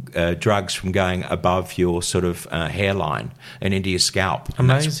drugs from going above your sort of hairline and into your scalp.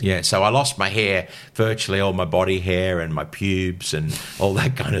 Amazing. Yeah, so I lost my hair, virtually all my body hair and my pubes and all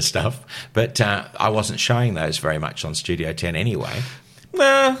that kind of stuff. But I wasn't showing those very much on Studio 10 anyway.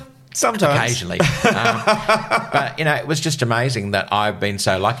 Sometimes. Occasionally. But, it was just amazing that I've been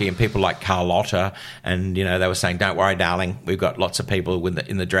so lucky, and people like Carlotta and, they were saying, don't worry, darling, we've got lots of people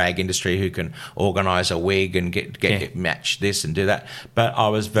in the drag industry who can organise a wig and get match this and do that. But I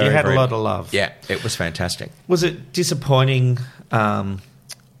was very, you had very, a lot of love. Yeah, it was fantastic. Was it disappointing 10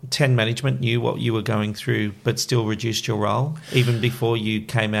 management knew what you were going through but still reduced your role even before you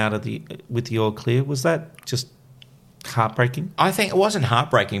came out with the all clear? Was that just heartbreaking? I think it wasn't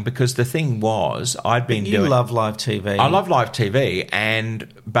heartbreaking because the thing was You love live TV. I love live TV,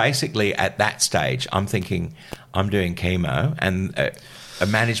 and basically at that stage I'm thinking I'm doing chemo, and a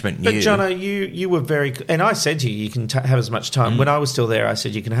management knew. But Jono, you were very, and I said to you can have as much time. When I was still there, I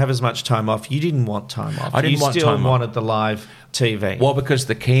said you can have as much time off. You didn't want time off. I didn't want time off. You still wanted the live TV. Well, because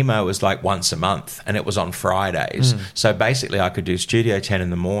the chemo was like once a month and it was on Fridays. So basically I could do Studio 10 in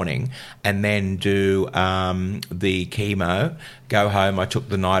the morning and then do the chemo, go home. I took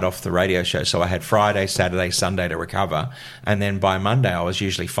the night off the radio show. So I had Friday, Saturday, Sunday to recover. And then by Monday I was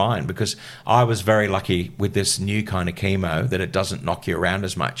usually fine because I was very lucky with this new kind of chemo that it doesn't knock you around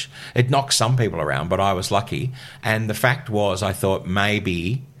as much. It knocks some people around, but I was lucky. And the fact was I thought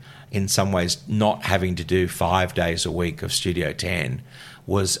maybe in some ways not having to do 5 days a week of Studio 10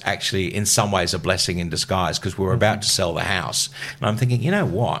 was actually in some ways a blessing in disguise because we were about to sell the house. And I'm thinking, you know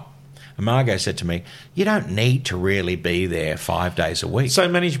what? And Margot said to me, you don't need to really be there 5 days a week. So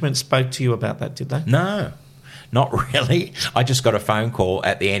management spoke to you about that, did they? No, not really. I just got a phone call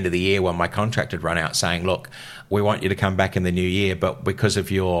at the end of the year when my contract had run out saying, look, we want you to come back in the new year, but because of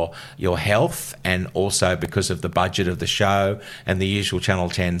your health and also because of the budget of the show and the usual Channel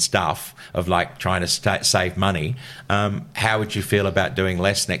 10 stuff of like trying to save money, how would you feel about doing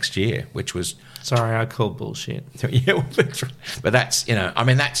less next year? Which was... Sorry, I call bullshit. Yeah, but that's,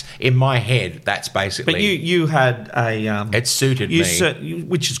 that's in my head, that's basically... But you had a... it suited me.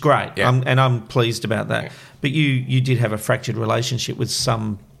 Which is great, yeah. And I'm pleased about that. Yeah. But you did have a fractured relationship with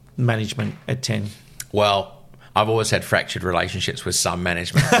some management at 10. Well... I've always had fractured relationships with some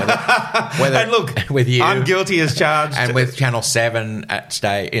management. Whether and look, with you, I'm guilty as charged. And with Channel 7 at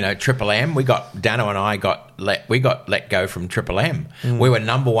Triple M, Dano and I got let go from Triple M. We were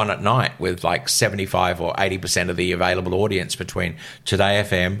number one at night with like 75 or 80% of the available audience between Today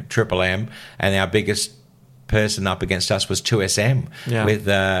FM, Triple M, and our biggest person up against us was 2SM. Yeah.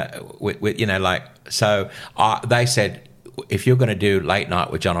 They said, if you're going to do late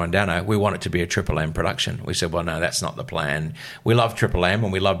night with Jono and Dano, we want it to be a Triple M production. We said, well, no, that's not the plan. We love Triple M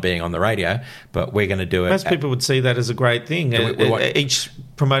and we love being on the radio, but we're going to do it. Most people would see that as a great thing, each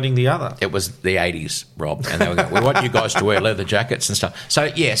promoting the other. It was the 80s, Rob, and they were going, we want you guys to wear leather jackets and stuff. So,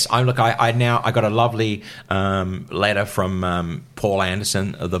 yes, I got a lovely letter from Paul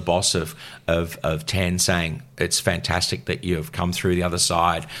Anderson, the boss of 10, saying, it's fantastic that you've come through the other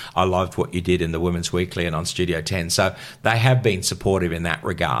side. I loved what you did in the Women's Weekly and on Studio 10. So they have been supportive in that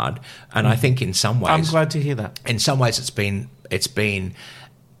regard. And I think in some ways... I'm glad to hear that. In some ways it's been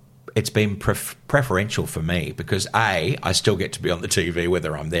preferential for me because I still get to be on the TV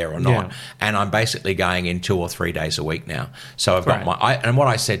whether I'm there or not, and I'm basically going in 2 or 3 days a week now. So I've got and what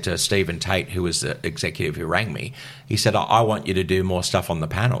I said to Stephen Tate, who was the executive who rang me, he said, I want you to do more stuff on the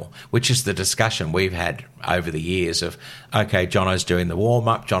panel, which is the discussion we've had over the years of, okay, Jono's doing the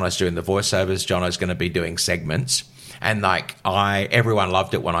warm-up, Jono's doing the voiceovers, Jono's going to be doing segments. And everyone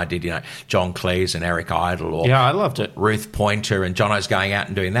loved it when I did, John Cleese and Eric Idle, or I loved it. Ruth Pointer, and Jono's going out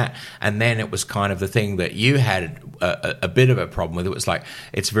and doing that. And then it was kind of the thing that you had a bit of a problem with. It was like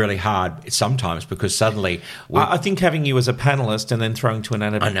it's really hard sometimes because suddenly I think having you as a panelist and then throwing to an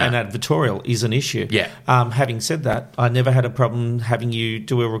advertorial is an issue. Yeah. Having said that, I never had a problem having you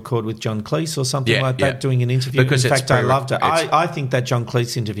do a record with John Cleese or something like that, doing an interview. Because in fact, I loved it. I think that John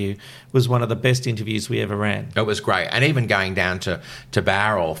Cleese interview was one of the best interviews we ever ran. It was great. way. And even going down to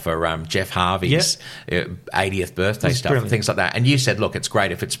Bowral for Jeff Harvey's 80th birthday stuff, and things like that. And you said, look, it's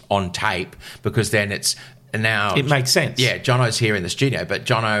great if it's on tape because then it's now... It makes sense. Yeah, Jono's here in the studio, but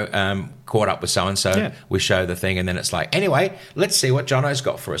Jono caught up with so-and-so. We show the thing, and then it's like, anyway, let's see what Jono's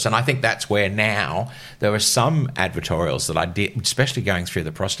got for us. And I think that's where now there are some advertorials that I did, especially going through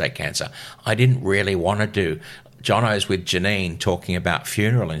the prostate cancer, I didn't really want to do. Jono's with Janine talking about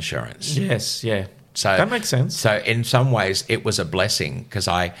funeral insurance. Yes, yeah. So that makes sense. So in some ways, it was a blessing because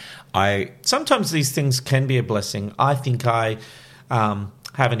I sometimes these things can be a blessing. I think I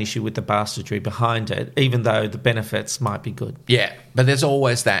have an issue with the bastardry behind it, even though the benefits might be good. Yeah, but there's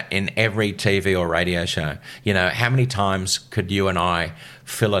always that in every TV or radio show. You know, how many times could you and I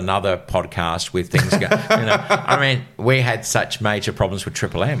fill another podcast with things? I mean, we had such major problems with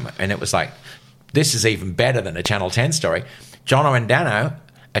Triple M, and it was like, this is even better than a Channel 10 story. Jono and Dano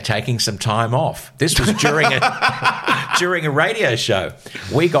are taking some time off. This was during a radio show.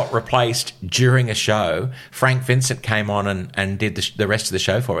 We got replaced during a show. Frank Vincent came on and did the rest of the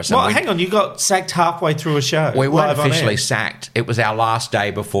show for us. Well, hang on, you got sacked halfway through a show. We weren't officially sacked. It was our last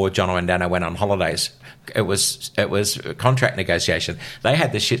day before Jono and Dano went on holidays. It was a contract negotiation. They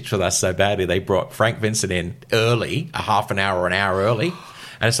had the shits with us so badly, they brought Frank Vincent in early, a half an hour or an hour early.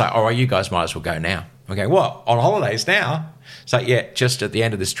 And it's like, all right, you guys might as well go now. Okay, what? On holidays now? So, yeah, just at the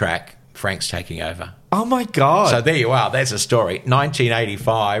end of this track, Frank's taking over. Oh, my God. So there you are. There's a story.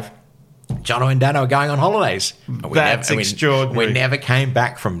 1985, Jono and Dano are going on holidays. That's extraordinary. We never came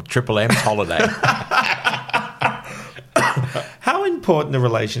back from Triple M's holiday. How important are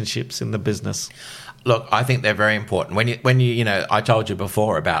relationships in the business? Look, I think they're very important. When you I told you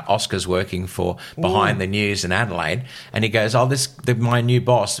before about Oscar's working for Behind the News in Adelaide, and he goes, my new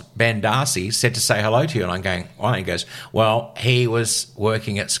boss, Ben Darcy, said to say hello to you. And I'm going, why? He goes, well, he was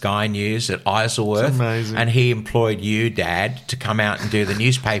working at Sky News at Isleworth, and he employed you, Dad, to come out and do the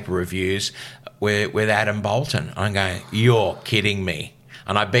newspaper reviews with Adam Bolton. I'm going, you're kidding me.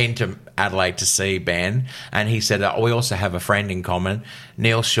 And I've been to Adelaide to see Ben, and he said, we also have a friend in common,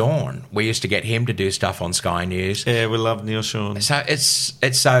 Neil Sean. We used to get him to do stuff on Sky News. Yeah, we love Neil Sean. So it's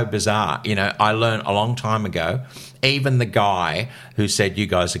so bizarre. You know, I learned a long time ago, even the guy who said, you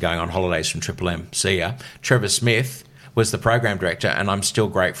guys are going on holidays from Triple M, see ya, Trevor Smith, was the program director, and I'm still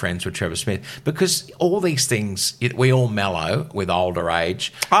great friends with Trevor Smith because all these things, we all mellow with older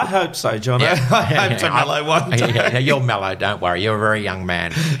age. I hope so, John. Yeah. I hope to mellow one day. Yeah, you're mellow, don't worry. You're a very young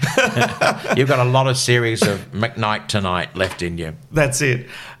man. You've got a lot of series of McKnight Tonight left in you. That's it.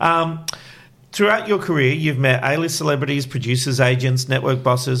 Throughout your career, you've met A-list celebrities, producers, agents, network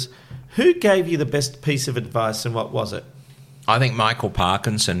bosses. Who gave you the best piece of advice, and what was it? I think Michael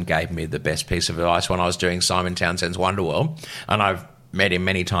Parkinson gave me the best piece of advice when I was doing Simon Townsend's Wonderworld, and I've met him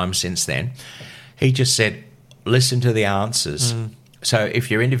many times since then. He just said, listen to the answers. So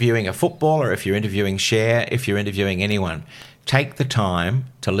if you're interviewing a footballer, if you're interviewing Cher, if you're interviewing anyone, take the time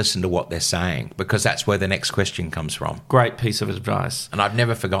to listen to what they're saying because that's where the next question comes from. Great piece of advice. And I've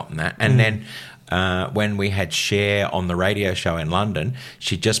never forgotten that. And then when we had Cher on the radio show in London,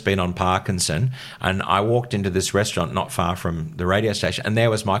 she'd just been on Parkinson, and I walked into this restaurant not far from the radio station, and there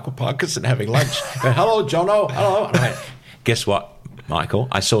was Michael Parkinson having lunch. Hello, Jono. Hello. And I went, guess what, Michael?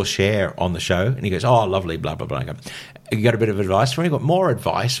 I saw Cher on the show, and he goes, oh, lovely, blah, blah, blah. I go, you got a bit of advice for me? I got more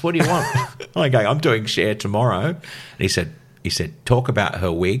advice. What do you want? I go, I'm doing Cher tomorrow. And he said, talk about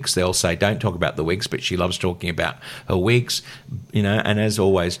her wigs. They'll say, don't talk about the wigs, but she loves talking about her wigs, and as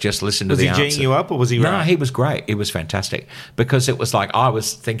always, just listen to the answer. Was he geeing you up, or was he right? No, he was great. He was fantastic because it was like I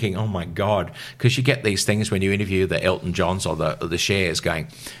was thinking, oh, my God, because you get these things when you interview the Elton Johns or the Chers going,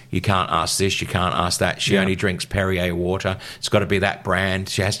 you can't ask this, you can't ask that. She only drinks Perrier water. It's got to be that brand.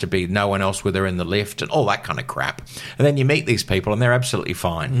 She has to be no one else with her in the lift and all that kind of crap. And then you meet these people and they're absolutely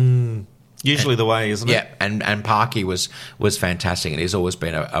fine. Usually the way, isn't it? Yeah, and Parky was fantastic, and he's always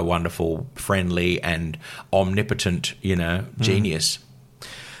been a wonderful, friendly, and omnipotent, genius.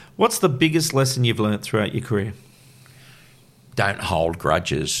 What's the biggest lesson you've learnt throughout your career? Don't hold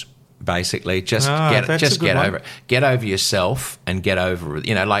grudges. Basically, just get over it. Get over yourself and get over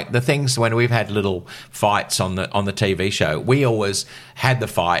it. Like the things when we've had little fights on the TV show, we always had the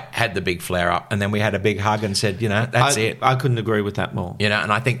fight, had the big flare up, and then we had a big hug and said, that's it. I couldn't agree with that more.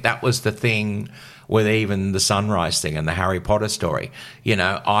 And I think that was the thing with even the Sunrise thing and the Harry Potter story.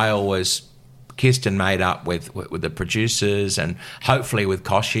 I always kissed and made up with the producers and hopefully with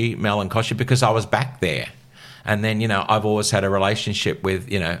Mel and Koshi, because I was back there. And then, I've always had a relationship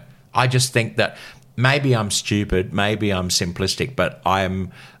with, I just think that maybe I'm stupid, maybe I'm simplistic, but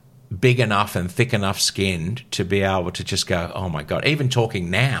I'm big enough and thick enough skinned to be able to just go, oh my God, even talking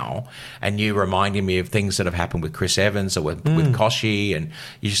now and you reminding me of things that have happened with Chris Evans or with Koshy, and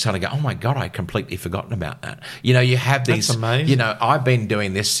you just kind of go, oh my God, I'd completely forgotten about that. You know, you have these, that's amazing. You know, I've been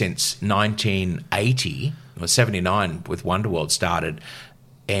doing this since 1980, or 79 with Wonderworld started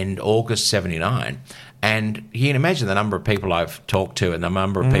in August 79. And you can imagine the number of people I've talked to and the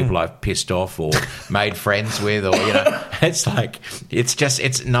number of people I've pissed off or made friends with, or, you know, it's like,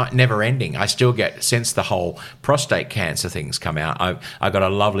 it's not never ending. I still get, since the whole prostate cancer things come out, I got a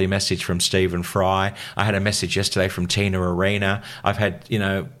lovely message from Stephen Fry. I had a message yesterday from Tina Arena. I've had, you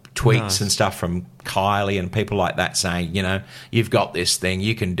know, tweets and stuff from Kylie and people like that saying, you know, you've got this thing,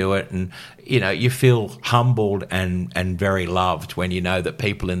 you can do it. And, you know, you feel humbled and very loved when you know that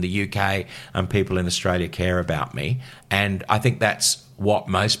people in the UK and people in Australia care about me. And I think that's what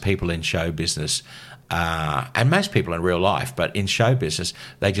most people in show business, and most people in real life, but in show business,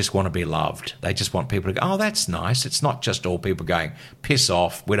 they just want to be loved. They just want people to go, oh, that's nice. It's not just all people going, piss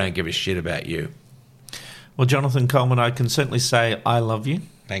off, we don't give a shit about you. Well, Jonathan Coleman, I can certainly say I love you.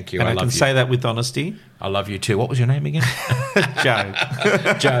 Thank you. And I love can you. say that with honesty. I love you too. What was your name again? Joe.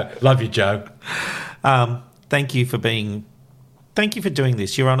 Joe. Love you, Joe. Thank you for doing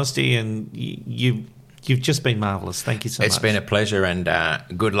this. Your honesty, and you've just been marvellous. Thank you so much. It's been a pleasure, and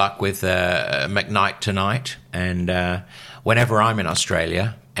good luck with McKnight tonight. And whenever I'm in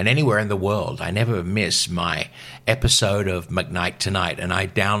Australia and anywhere in the world, I never miss my episode of McKnight Tonight, and I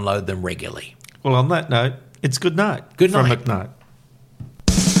download them regularly. Well, on that note, it's good night. Good night. From McKnight.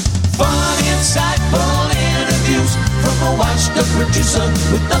 Fun, insightful interviews from a washed-up producer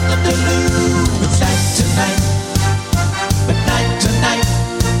with nothing to lose. Night tonight, McKnight tonight,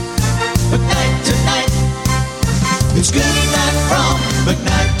 McKnight tonight. It's good night from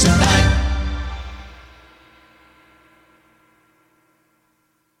McKnight tonight.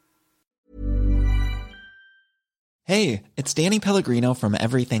 Hey, it's Danny Pellegrino from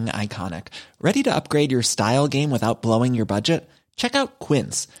Everything Iconic. Ready to upgrade your style game without blowing your budget? Check out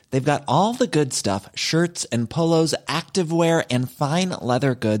Quince. They've got all the good stuff, shirts and polos, activewear, and fine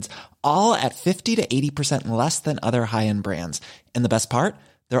leather goods, all at 50 to 80% less than other high-end brands. And the best part?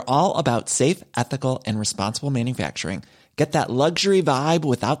 They're all about safe, ethical, and responsible manufacturing. Get that luxury vibe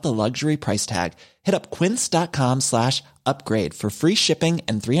without the luxury price tag. Hit up quince.com/upgrade for free shipping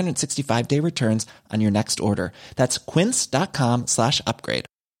and 365-day returns on your next order. That's quince.com/upgrade.